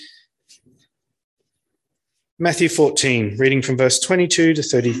Matthew 14, reading from verse 22 to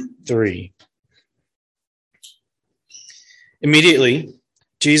 33. Immediately,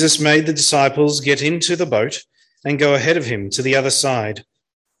 Jesus made the disciples get into the boat and go ahead of him to the other side,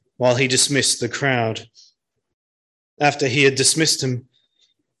 while he dismissed the crowd. After he had dismissed them,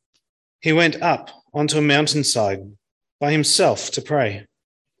 he went up onto a mountainside by himself to pray.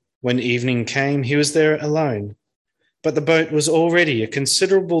 When evening came, he was there alone, but the boat was already a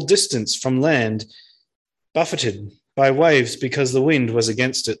considerable distance from land, buffeted by waves because the wind was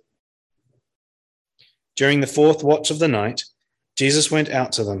against it. During the fourth watch of the night, Jesus went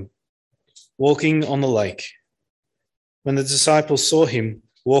out to them, walking on the lake. When the disciples saw him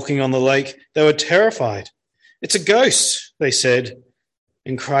walking on the lake, they were terrified. "It's a ghost," they said,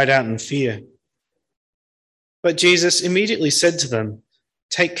 and cried out in fear. But Jesus immediately said to them,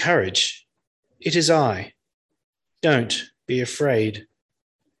 "Take courage, it is I. Don't be afraid."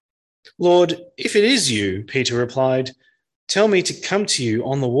 "Lord, if it is you," Peter replied, "tell me to come to you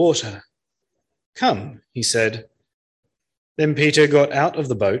on the water." "Come," he said. Then Peter got out of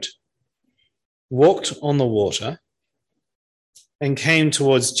the boat, walked on the water, and came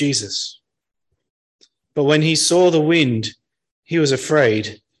towards Jesus. But when he saw the wind, he was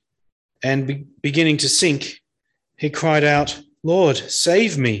afraid, and beginning to sink, he cried out, "Lord,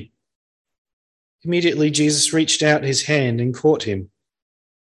 save me." Immediately Jesus reached out his hand and caught him.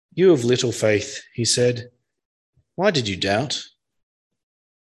 "You of little faith," he said, "why did you doubt?"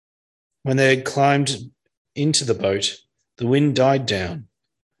 When they had climbed into the boat, the wind died down.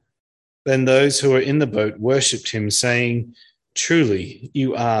 Then those who were in the boat worshipped him, saying, "Truly,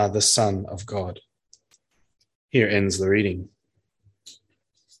 you are the Son of God." Here ends the reading.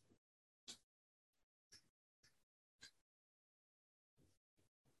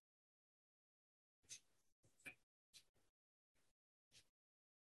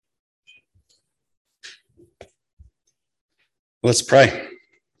 Let's pray.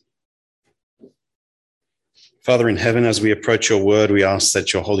 Father in heaven, as we approach your word, we ask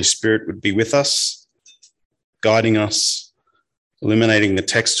that your Holy Spirit would be with us, guiding us, illuminating the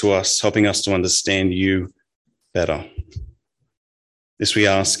text to us, helping us to understand you better. This we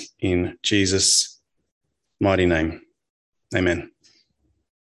ask in Jesus' mighty name. Amen.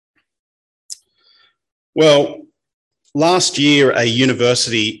 Well, last year, a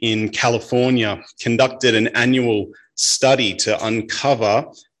university in California conducted an annual study to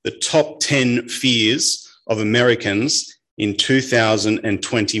uncover the top 10 fears of Americans in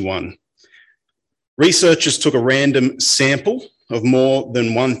 2021. Researchers took a random sample of more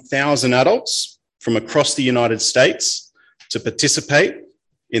than 1,000 adults from across the United States to participate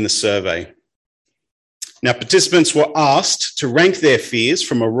in the survey. Now, participants were asked to rank their fears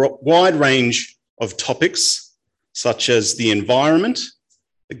from a wide range of topics, such as the environment,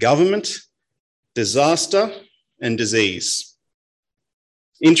 the government, disaster, and disease.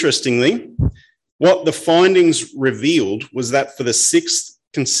 Interestingly, what the findings revealed was that for the sixth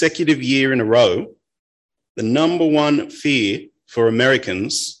consecutive year in a row, the number one fear for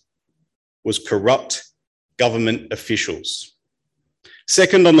Americans was corrupt government officials.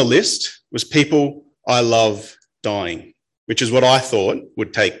 Second on the list was people I love dying, which is what I thought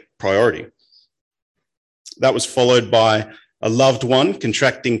would take priority. That was followed by a loved one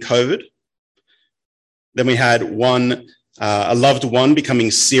contracting COVID. Then we had a loved one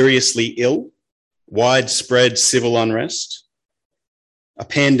becoming seriously ill, widespread civil unrest, a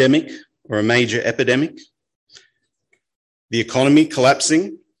pandemic or a major epidemic, the economy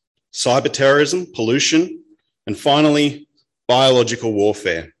collapsing, cyber terrorism, pollution, and finally, biological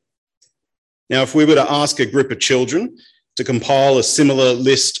warfare. Now, if we were to ask a group of children to compile a similar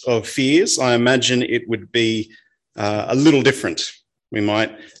list of fears, I imagine it would be a little different.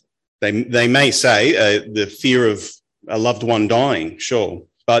 They may say the fear of a loved one dying, sure,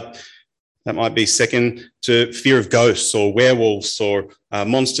 but that might be second to fear of ghosts or werewolves or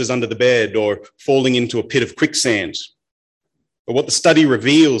monsters under the bed or falling into a pit of quicksand. But what the study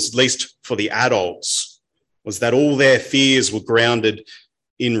reveals, at least for the adults, was that all their fears were grounded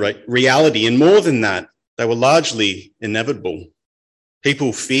in reality. And more than that, they were largely inevitable.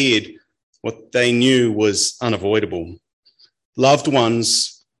 People feared what they knew was unavoidable. Loved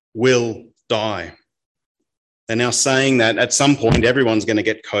ones will die. They're now saying that at some point everyone's going to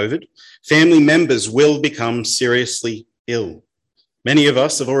get COVID. Family members will become seriously ill. Many of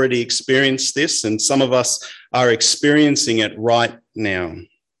us have already experienced this, and some of us are experiencing it right now.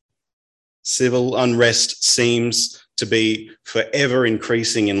 Civil unrest seems to be forever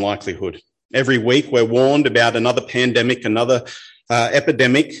increasing in likelihood. Every week we're warned about another pandemic, another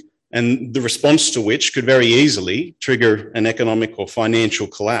epidemic, and the response to which could very easily trigger an economic or financial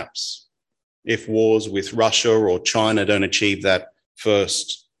collapse. if wars with Russia or China don't achieve that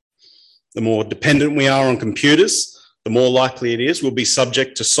first. The more dependent we are on computers, the more likely it is we'll be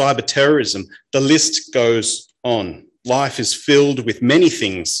subject to cyber terrorism. The list goes on. Life is filled with many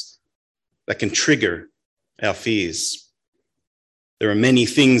things that can trigger our fears. There are many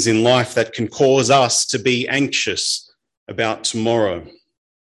things in life that can cause us to be anxious about tomorrow.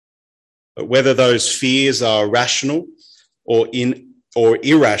 But whether those fears are rational or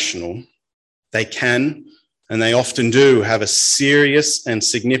irrational, they can, and they often do, have a serious and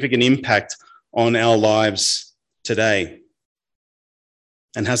significant impact on our lives today.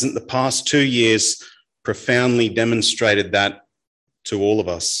 And hasn't the past 2 years profoundly demonstrated that to all of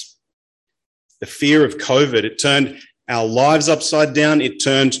us? The fear of COVID, it turned our lives upside down, it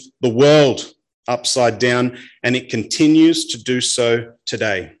turned the world upside down, and it continues to do so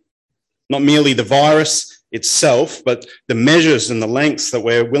today. Not merely the virus itself, but the measures and the lengths that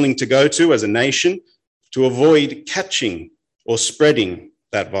we're willing to go to as a nation to avoid catching or spreading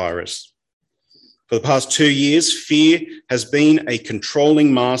that virus. For the past 2 years, fear has been a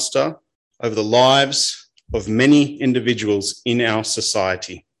controlling master over the lives of many individuals in our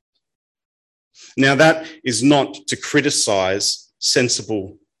society. Now, that is not to criticize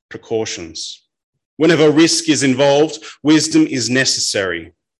sensible precautions. Whenever risk is involved, wisdom is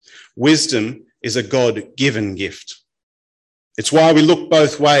necessary. Wisdom is a God-given gift. It's why we look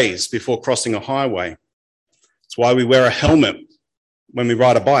both ways before crossing a highway. It's why we wear a helmet when we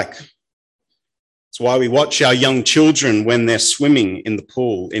ride a bike. It's why we watch our young children when they're swimming in the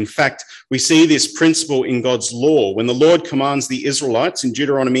pool. In fact, we see this principle in God's law when the Lord commands the Israelites in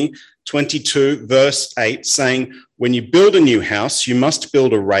Deuteronomy 22, verse 8, saying, "When you build a new house, you must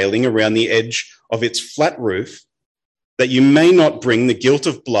build a railing around the edge of its flat roof, that you may not bring the guilt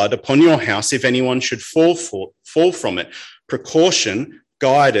of blood upon your house if anyone should fall from it. Precaution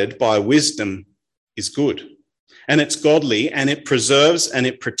guided by wisdom is good, and it's godly, and it preserves and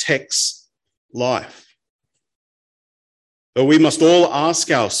it protects life." But we must all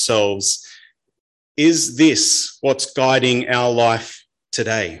ask ourselves, is this what's guiding our life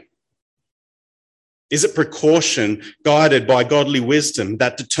today? Is it precaution guided by godly wisdom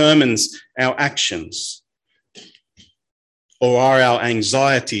that determines our actions? Or are our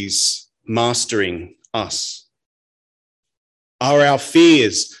anxieties mastering us? Are our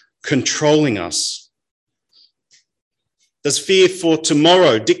fears controlling us? Does fear for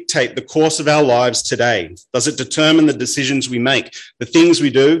tomorrow dictate the course of our lives today? Does it determine the decisions we make, the things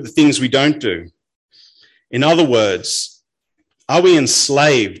we do, the things we don't do? In other words, are we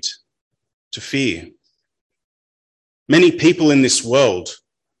enslaved to fear? Many people in this world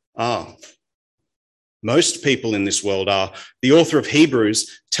are. Most people in this world are. The author of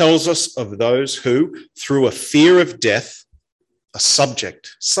Hebrews tells us of those who, through a fear of death, are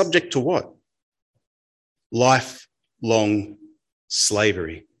subject. Subject to what? Lifelong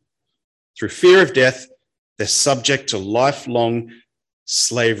slavery. Through fear of death, they're subject to lifelong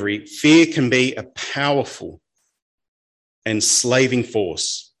slavery. Fear can be a powerful, enslaving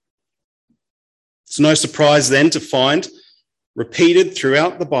force. It's no surprise then to find repeated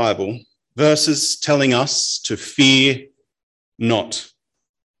throughout the Bible verses telling us to fear not.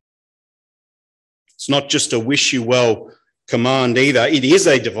 It's not just a wish you well command either. It is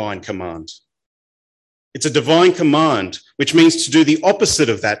a divine command. It's a divine command, which means to do the opposite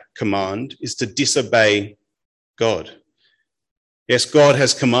of that command is to disobey God. Yes, God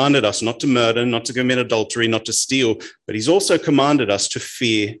has commanded us not to murder, not to commit adultery, not to steal, but he's also commanded us to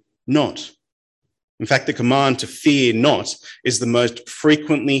fear not. In fact, the command to fear not is the most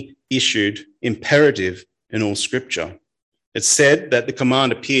frequently issued imperative in all Scripture. It's said that the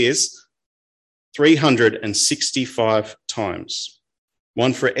command appears 365 times,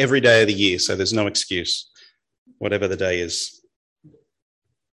 one for every day of the year, so there's no excuse, whatever the day is.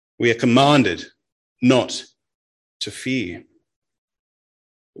 We are commanded not to fear.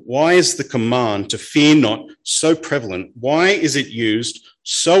 Why is the command to fear not so prevalent? Why is it used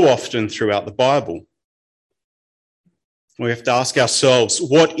so often throughout the Bible? We have to ask ourselves,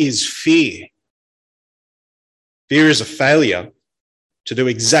 what is fear? Fear is a failure to do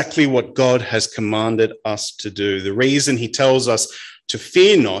exactly what God has commanded us to do. The reason he tells us to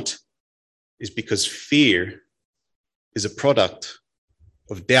fear not is because fear is a product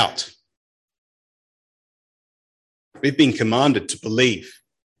of doubt. We've been commanded to believe,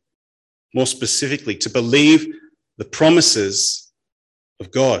 more specifically, to believe the promises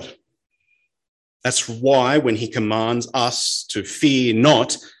of God. That's why when he commands us to fear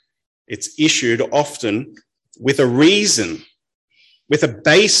not, it's issued often with a reason, with a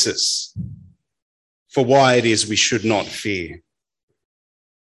basis for why it is we should not fear.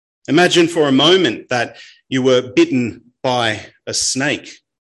 Imagine for a moment that you were bitten by a snake.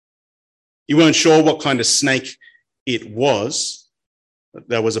 You weren't sure what kind of snake it was.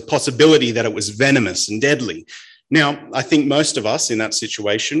 There was a possibility that it was venomous and deadly. Now, I think most of us in that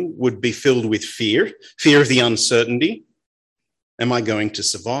situation would be filled with fear of the uncertainty. Am I going to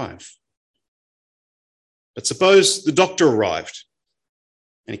survive? But suppose the doctor arrived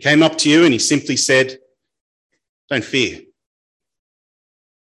and he came up to you and he simply said, don't fear.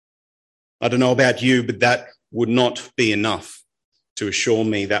 I don't know about you, but that would not be enough to assure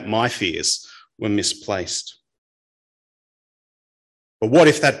me that my fears were misplaced. But what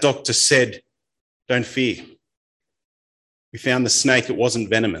if that doctor said, don't fear? We found the snake, it wasn't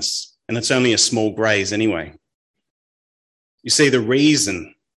venomous, and it's only a small graze anyway. You see, the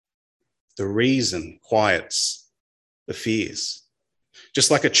reason quiets the fears.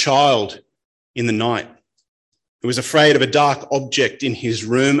 Just like a child in the night who is afraid of a dark object in his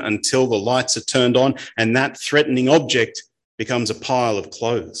room until the lights are turned on, and that threatening object becomes a pile of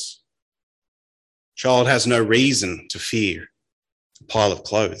clothes. Child has no reason to fear a pile of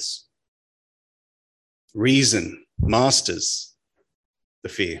clothes. Reason masters the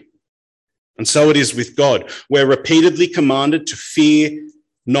fear. And so it is with God. We're repeatedly commanded to fear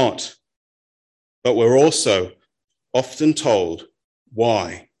not, but we're also often told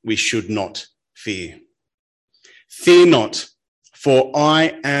why we should not fear. Fear not, for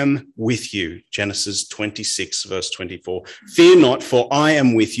I am with you. Genesis 26, verse 24. Fear not, for I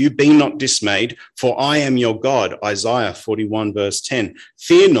am with you. Be not dismayed, for I am your God. Isaiah 41, verse 10.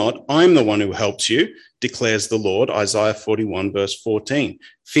 Fear not, I'm the one who helps you, declares the Lord. Isaiah 41, verse 14.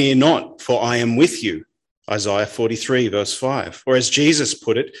 Fear not, for I am with you. Isaiah 43, verse 5. Or as Jesus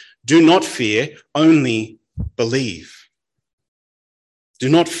put it, do not fear, only believe. Do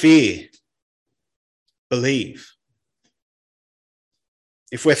not fear, believe.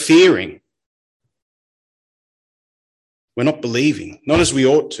 If we're fearing, we're not believing, not as we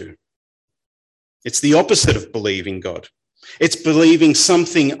ought to. It's the opposite of believing God. It's believing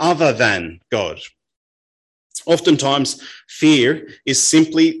something other than God. Oftentimes, fear is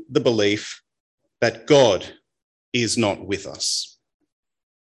simply the belief that God is not with us,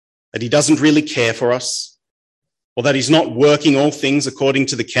 that he doesn't really care for us, or that he's not working all things according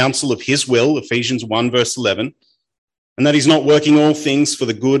to the counsel of his will, Ephesians 1, verse 11, and that he's not working all things for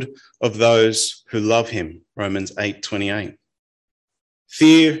the good of those who love him, Romans 8:28.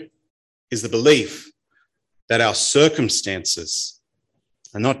 Fear is the belief that our circumstances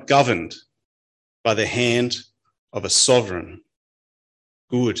are not governed by the hand of a sovereign,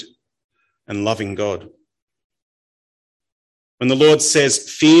 good, and loving God. When the Lord says,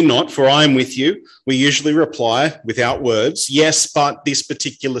 fear not, for I am with you, we usually reply without words, yes, but this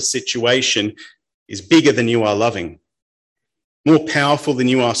particular situation is bigger than you are loving, more powerful than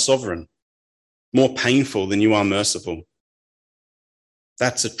you are sovereign, more painful than you are merciful.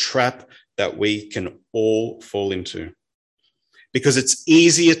 That's a trap that we can all fall into, because it's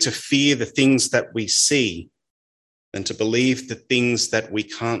easier to fear the things that we see than to believe the things that we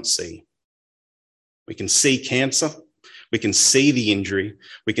can't see. We can see cancer, we can see the injury,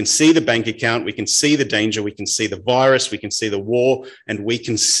 we can see the bank account, we can see the danger, we can see the virus, we can see the war, and we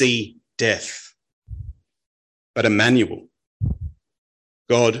can see death. But Emmanuel,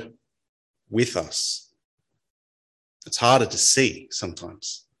 God with us, it's harder to see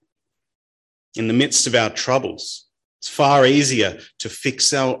sometimes. In the midst of our troubles, it's far easier to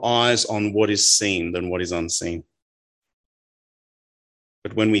fix our eyes on what is seen than what is unseen.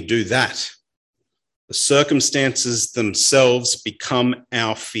 But when we do that, the circumstances themselves become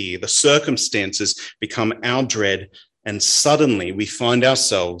our fear. The circumstances become our dread, and suddenly we find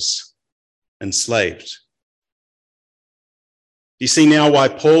ourselves enslaved. You see now why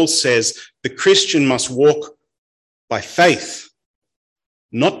Paul says the Christian must walk by faith,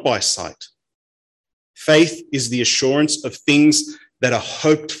 not by sight. Faith is the assurance of things that are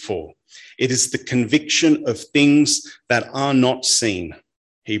hoped for. It is the conviction of things that are not seen.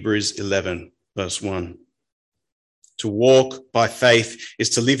 Hebrews 11, verse 1. To walk by faith is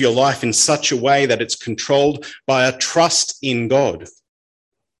to live your life in such a way that it's controlled by a trust in God.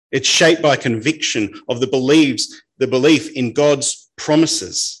 It's shaped by conviction of the belief in God's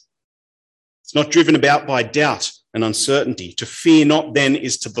promises. It's not driven about by doubt and uncertainty. To fear not then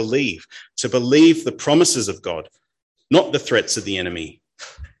is to believe the promises of God, not the threats of the enemy,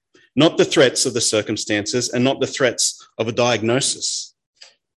 not the threats of the circumstances, and not the threats of a diagnosis.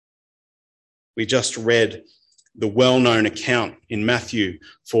 We just read the well-known account in Matthew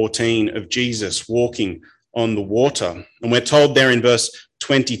 14 of Jesus walking on the water. And we're told there in verse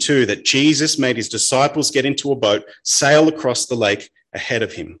 22 that Jesus made his disciples get into a boat, sail across the lake, ahead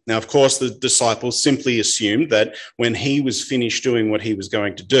of him. Now, of course, the disciples simply assumed that when he was finished doing what he was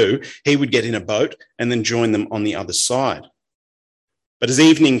going to do, he would get in a boat and then join them on the other side. But as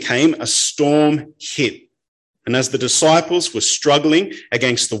evening came, a storm hit. And as the disciples were struggling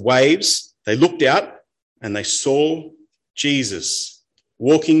against the waves, they looked out and they saw Jesus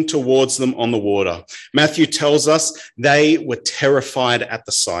walking towards them on the water. Matthew tells us they were terrified at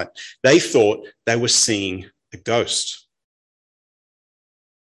the sight. They thought they were seeing a ghost.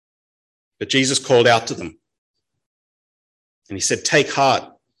 But Jesus called out to them and he said, "Take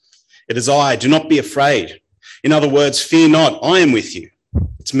heart. It is I. Do not be afraid." In other words, fear not. I am with you.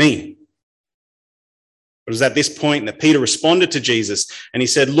 It's me. It was at this point that Peter responded to Jesus and he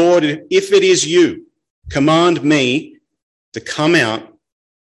said, "Lord, if it is you, command me to come out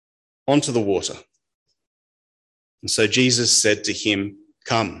onto the water." And so Jesus said to him,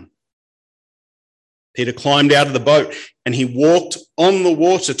 "Come." Peter climbed out of the boat and he walked on the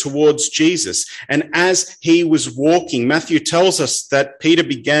water towards Jesus. And as he was walking, Matthew tells us that Peter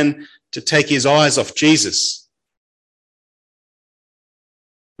began to take his eyes off Jesus.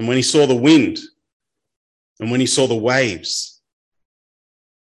 And when he saw the wind and when he saw the waves,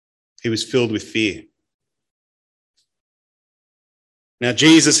 he was filled with fear. Now,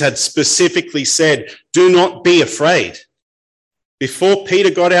 Jesus had specifically said, "Do not be afraid." Before Peter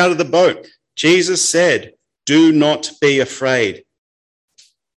got out of the boat, Jesus said, "Do not be afraid."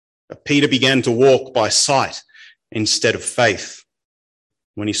 But Peter began to walk by sight instead of faith.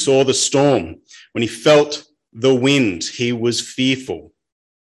 When he saw the storm, when he felt the wind, he was fearful.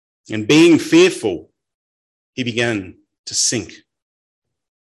 And being fearful, he began to sink.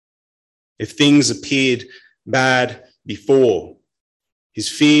 If things appeared bad before, his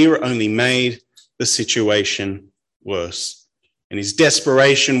fear only made the situation worse. In his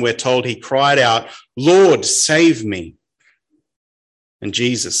desperation, we're told he cried out, "Lord, save me." And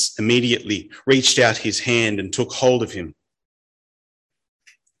Jesus immediately reached out his hand and took hold of him.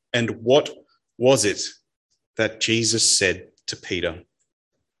 And what was it that Jesus said to Peter?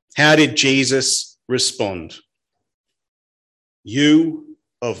 How did Jesus respond? "You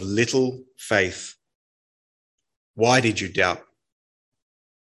of little faith, why did you doubt?"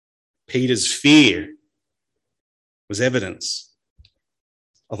 Peter's fear was evidence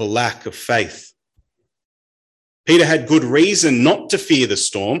of a lack of faith. Peter had good reason not to fear the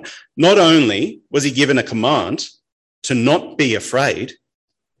storm. Not only was he given a command to not be afraid,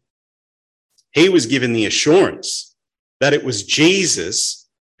 he was given the assurance that it was Jesus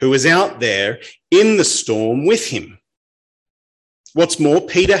who was out there in the storm with him. What's more,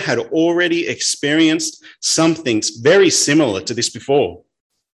 Peter had already experienced something very similar to this before.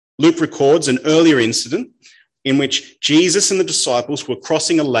 Luke records an earlier incident in which Jesus and the disciples were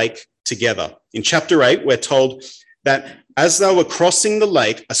crossing a lake together. In chapter 8, we're told that as they were crossing the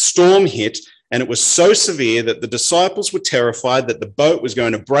lake, a storm hit, and it was so severe that the disciples were terrified that the boat was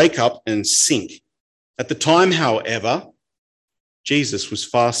going to break up and sink. At the time, however, Jesus was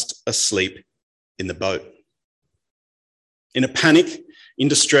fast asleep in the boat. In a panic, in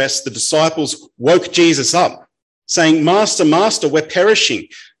distress, the disciples woke Jesus up, saying, "Master, Master, we're perishing."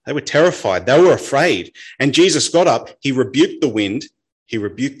 They were terrified. They were afraid. And Jesus got up. He rebuked the wind. He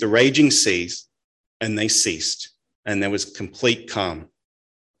rebuked the raging seas, and they ceased. And there was complete calm.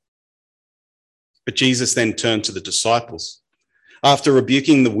 But Jesus then turned to the disciples. After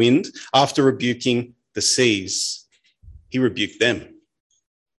rebuking the wind, after rebuking the seas, he rebuked them.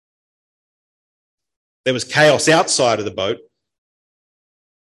 There was chaos outside of the boat.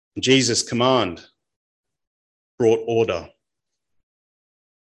 Jesus' command brought order.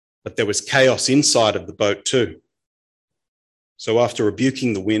 But there was chaos inside of the boat too. So after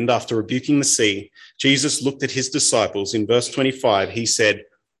rebuking the wind, after rebuking the sea, Jesus looked at his disciples. In verse 25, he said,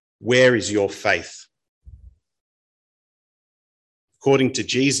 "Where is your faith?" According to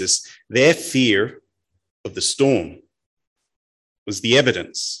Jesus, their fear of the storm was the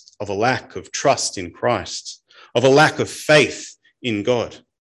evidence of a lack of trust in Christ, of a lack of faith in God.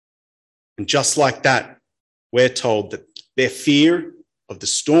 And just like that, we're told that their fear of the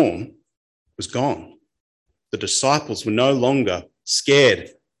storm was gone. The disciples were no longer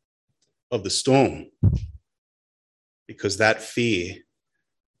scared of the storm because that fear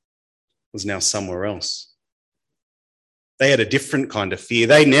was now somewhere else. They had a different kind of fear.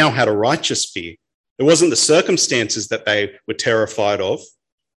 They now had a righteous fear. It wasn't the circumstances that they were terrified of.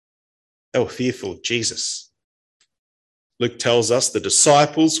 They were fearful of Jesus. Luke tells us the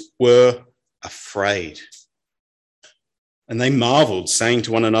disciples were afraid. And they marveled, saying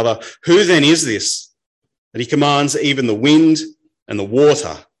to one another, "Who then is this, that he commands even the wind and the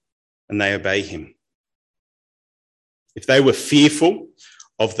water, and they obey him?" If they were fearful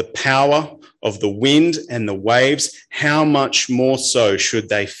of the power of the wind and the waves, how much more so should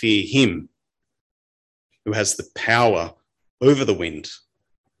they fear him who has the power over the wind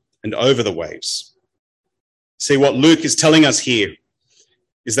and over the waves? See, what Luke is telling us here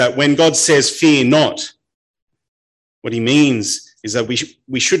is that when God says fear not, what he means is that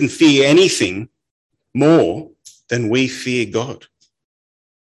we shouldn't fear anything more than we fear God.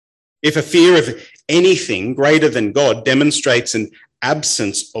 If a fear of anything greater than God demonstrates an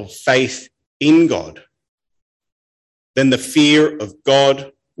absence of faith in God, then the fear of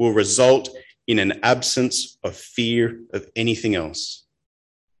God will result in an absence of fear of anything else.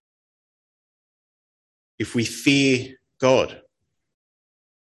 If we fear God,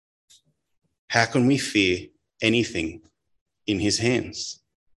 how can we fear anything in his hands?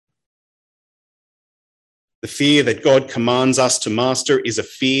 The fear that God commands us to master is a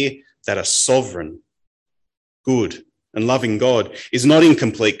fear that a sovereign, good, and loving God is not in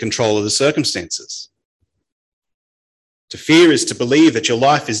complete control of the circumstances. To fear is to believe that your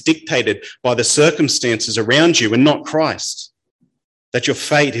life is dictated by the circumstances around you and not Christ, that your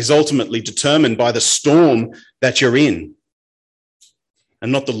fate is ultimately determined by the storm that you're in,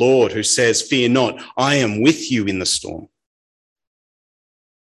 and not the Lord who says, fear not, I am with you in the storm.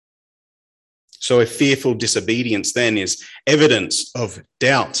 So if fearful disobedience then is evidence of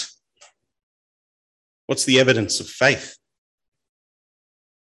doubt, what's the evidence of faith?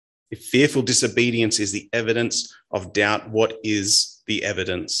 If fearful disobedience is the evidence of doubt, what is the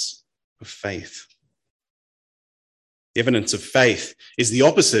evidence of faith? The evidence of faith is the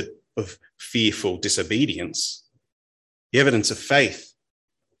opposite of fearful disobedience. The evidence of faith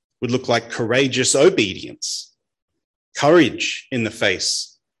would look like courageous obedience, courage in the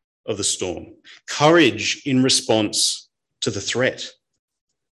face of the storm, courage in response to the threat.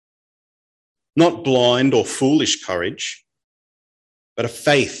 Not blind or foolish courage, but a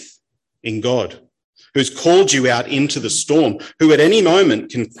faith in God, who's called you out into the storm, who at any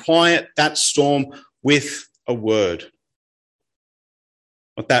moment can quiet that storm with a word.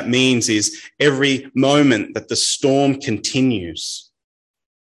 What that means is every moment that the storm continues,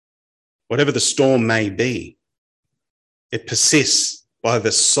 whatever the storm may be, it persists by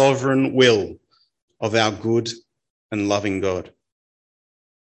the sovereign will of our good and loving God.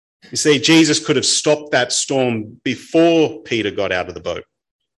 You see, Jesus could have stopped that storm before Peter got out of the boat.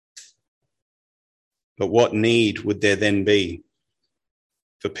 But what need would there then be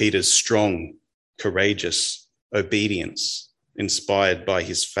for Peter's strong, courageous obedience inspired by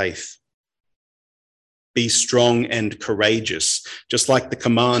his faith? Be strong and courageous, just like the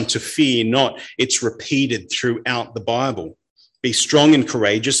command to fear not, it's repeated throughout the Bible. Be strong and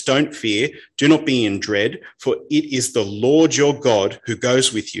courageous, don't fear, do not be in dread, for it is the Lord your God who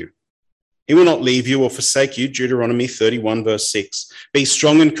goes with you. He will not leave you or forsake you, Deuteronomy 31, verse 6. Be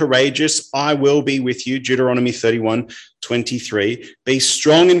strong and courageous, I will be with you, Deuteronomy 31, 23. Be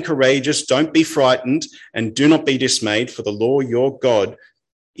strong and courageous, don't be frightened, and do not be dismayed, for the Lord your God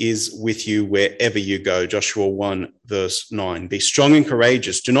is with you wherever you go, Joshua 1, verse 9. Be strong and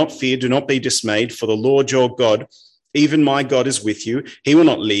courageous, do not fear, do not be dismayed, for the Lord your God, even my God, is with you. He will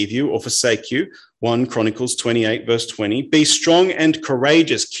not leave you or forsake you. 1 Chronicles 28, verse 20. Be strong and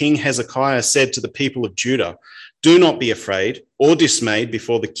courageous, King Hezekiah said to the people of Judah. Do not be afraid or dismayed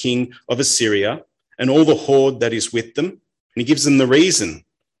before the king of Assyria and all the horde that is with them. And he gives them the reason.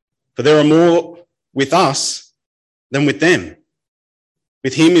 For there are more with us than with them.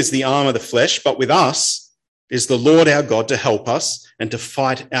 With him is the arm of the flesh, but with us is the Lord our God to help us and to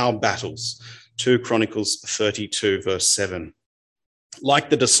fight our battles. 2 Chronicles 32, verse 7.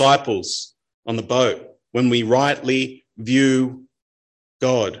 Like the disciples on the boat, when we rightly view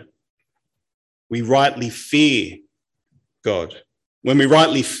God, we rightly fear God. When we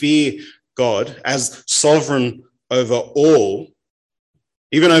rightly fear God as sovereign over all,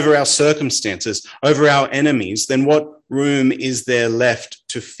 even over our circumstances, over our enemies, then what room is there left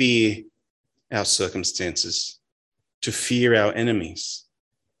to fear our circumstances, to fear our enemies?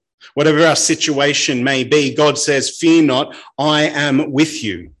 Whatever our situation may be, God says, fear not, I am with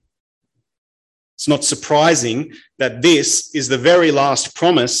you. It's not surprising that this is the very last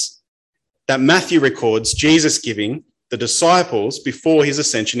promise that Matthew records Jesus giving the disciples before his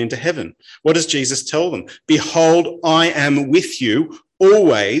ascension into heaven. What does Jesus tell them? Behold, I am with you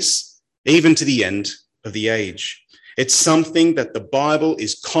always, even to the end of the age. It's something that the Bible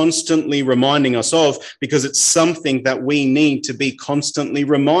is constantly reminding us of because it's something that we need to be constantly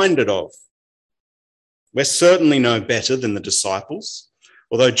reminded of. We're certainly no better than the disciples.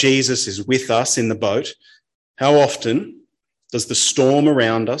 Although Jesus is with us in the boat, how often does the storm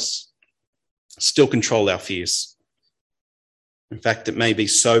around us still control our fears? In fact, it may be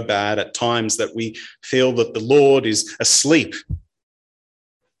so bad at times that we feel that the Lord is asleep,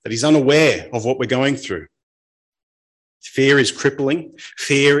 that he's unaware of what we're going through. Fear is crippling.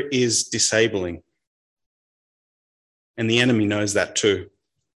 Fear is disabling. And the enemy knows that too.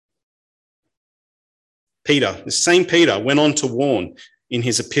 Peter, the same Peter, went on to warn in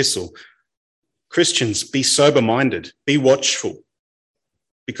his epistle, Christians, be sober-minded, be watchful,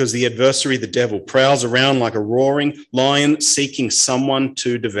 because the adversary, the devil, prowls around like a roaring lion seeking someone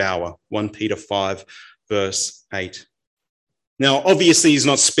to devour. 1 Peter 5, verse 8. Now, obviously, he's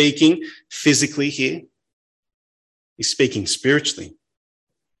not speaking physically here. He's speaking spiritually.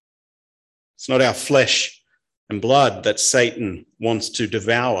 It's not our flesh and blood that Satan wants to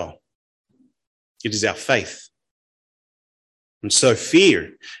devour. It is our faith. And so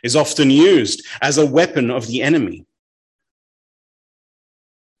fear is often used as a weapon of the enemy.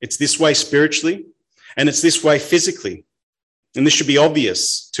 It's this way spiritually, and it's this way physically. And this should be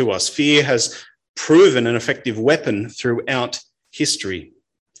obvious to us. Fear has proven an effective weapon throughout history.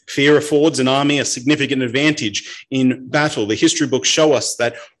 Fear affords an army a significant advantage in battle. The history books show us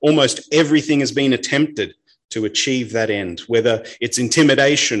that almost everything has been attempted to achieve that end, whether it's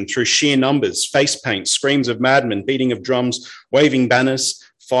intimidation through sheer numbers, face paint, screams of madmen, beating of drums, waving banners,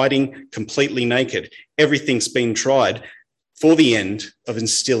 fighting completely naked. Everything's been tried for the end of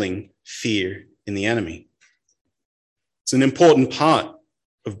instilling fear in the enemy. It's an important part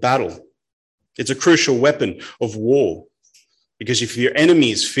of battle. It's a crucial weapon of war, because if your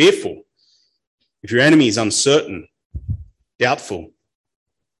enemy is fearful, if your enemy is uncertain, doubtful,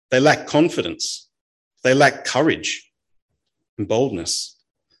 they lack confidence, they lack courage and boldness,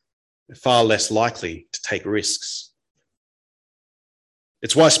 they're far less likely to take risks.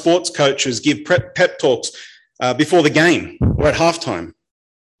 It's why sports coaches give pep talks before the game or at halftime.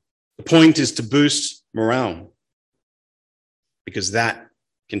 The point is to boost morale, because that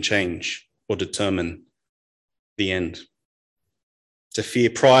can change or determine the end. To fear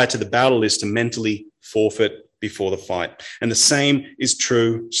prior to the battle is to mentally forfeit before the fight. And the same is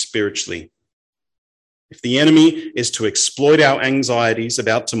true spiritually. If the enemy is to exploit our anxieties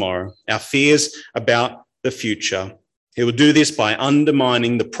about tomorrow, our fears about the future, he will do this by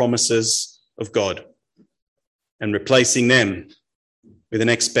undermining the promises of God and replacing them with an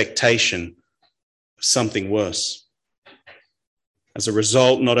expectation of something worse. As a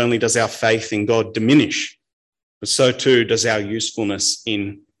result, not only does our faith in God diminish, but so too does our usefulness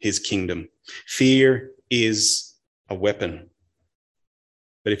in his kingdom. Fear is a weapon.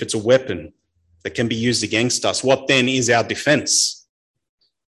 But if it's a weapon that can be used against us, what then is our defense?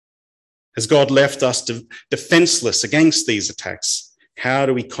 Has God left us defenseless against these attacks? How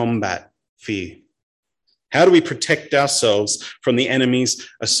do we combat fear? How do we protect ourselves from the enemy's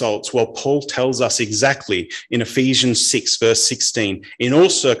assaults? Well, Paul tells us exactly in Ephesians 6, verse 16, in all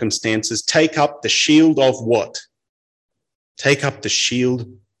circumstances, take up the shield of what? Take up the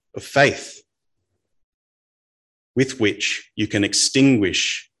shield of faith, with which you can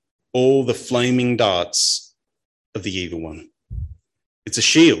extinguish all the flaming darts of the evil one. It's a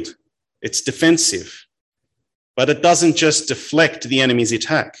shield. It's defensive, but it doesn't just deflect the enemy's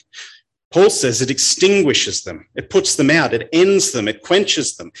attack. Paul says it extinguishes them. It puts them out. It ends them. It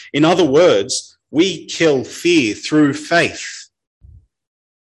quenches them. In other words, we kill fear through faith.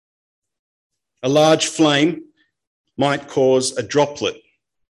 A large flame might cause a droplet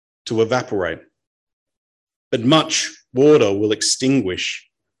to evaporate, but much water will extinguish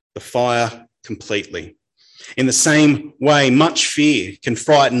the fire completely. In the same way, much fear can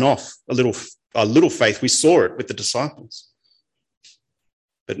frighten off a little faith. We saw it with the disciples.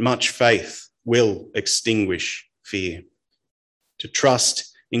 But much faith will extinguish fear. To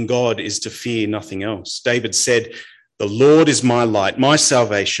trust in God is to fear nothing else. David said, the Lord is my light, my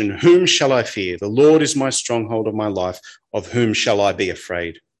salvation. Whom shall I fear? The Lord is my stronghold of my life. Of whom shall I be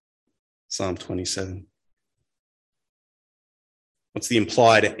afraid? Psalm 27. What's the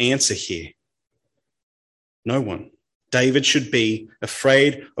implied answer here? No one. David should be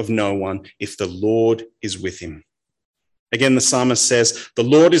afraid of no one if the Lord is with him. Again, the psalmist says, the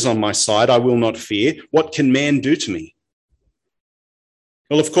Lord is on my side, I will not fear. What can man do to me?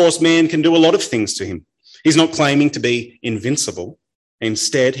 Well, of course, man can do a lot of things to him. He's not claiming to be invincible.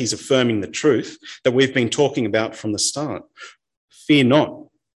 Instead, he's affirming the truth that we've been talking about from the start. Fear not,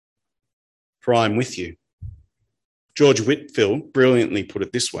 for I am with you. George Whitefield brilliantly put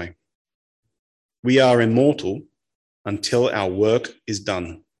it this way: we are immortal until our work is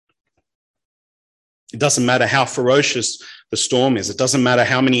done. It doesn't matter how ferocious the storm is. It doesn't matter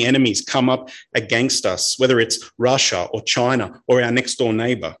how many enemies come up against us, whether it's Russia or China or our next door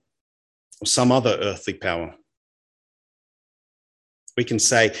neighbor or some other earthly power. We can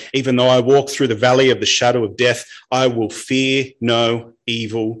say, even though I walk through the valley of the shadow of death, I will fear no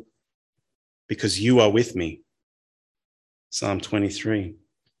evil because you are with me. Psalm 23.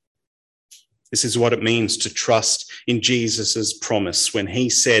 This is what it means to trust in Jesus' promise when he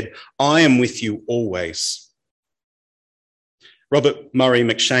said, I am with you always. Robert Murray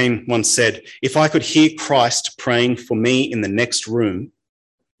McShane once said, if I could hear Christ praying for me in the next room,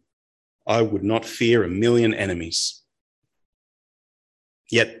 I would not fear a million enemies.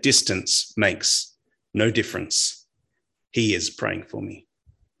 Yet distance makes no difference. He is praying for me.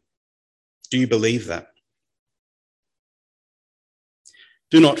 Do you believe that?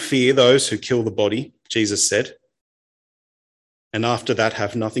 Do not fear those who kill the body, Jesus said, and after that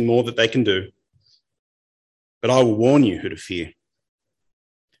have nothing more that they can do. But I will warn you who to fear.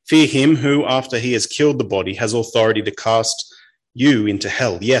 Fear him who, after he has killed the body, has authority to cast you into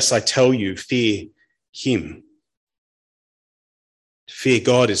hell. Yes, I tell you, fear him. To fear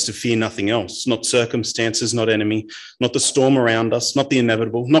God is to fear nothing else, not circumstances, not enemy, not the storm around us, not the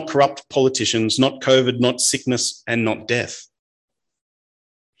inevitable, not corrupt politicians, not COVID, not sickness, and not death.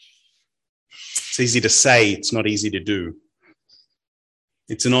 It's easy to say, it's not easy to do.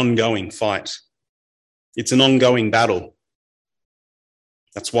 It's an ongoing fight. It's an ongoing battle.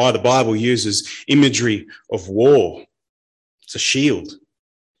 That's why the Bible uses imagery of war. It's a shield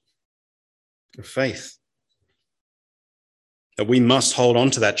of faith. That we must hold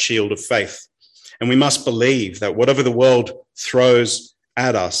on to that shield of faith. And we must believe that whatever the world throws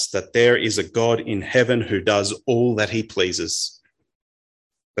at us, that there is a God in heaven who does all that he pleases.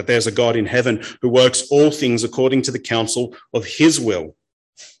 That there's a God in heaven who works all things according to the counsel of his will.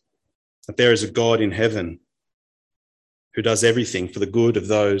 That there is a God in heaven who does everything for the good of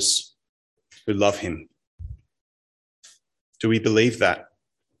those who love him. Do we believe that?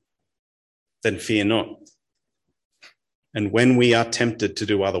 Then fear not. And when we are tempted to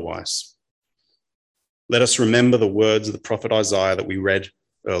do otherwise, let us remember the words of the prophet Isaiah that we read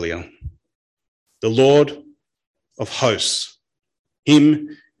earlier. The Lord of hosts,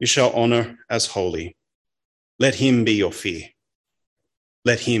 him you shall honor as holy. Let him be your fear.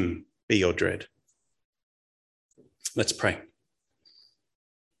 Let him be your dread. Let's pray.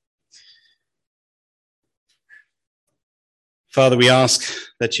 Father, we ask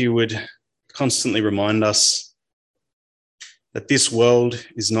that you would constantly remind us that this world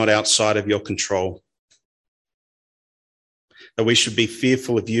is not outside of your control, that we should be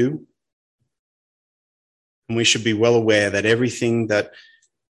fearful of you, and we should be well aware that everything that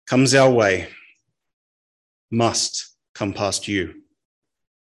comes our way must come past you.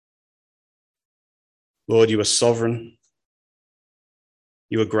 Lord, you are sovereign,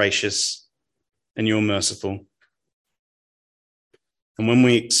 you are gracious, and you are merciful. And when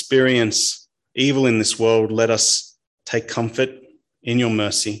we experience evil in this world, let us take comfort in your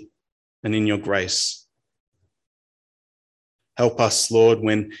mercy and in your grace. Help us, Lord,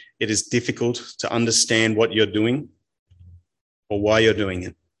 when it is difficult to understand what you're doing or why you're doing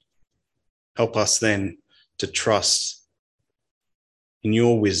it. Help us then to trust in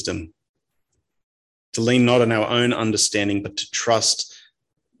your wisdom, to lean not on our own understanding, but to trust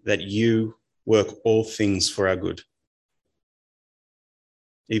that you work all things for our good,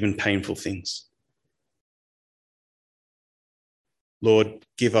 even painful things. Lord,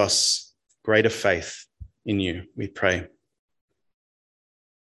 give us greater faith in you, we pray.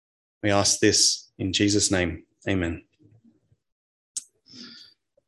 We ask this in Jesus' name. Amen.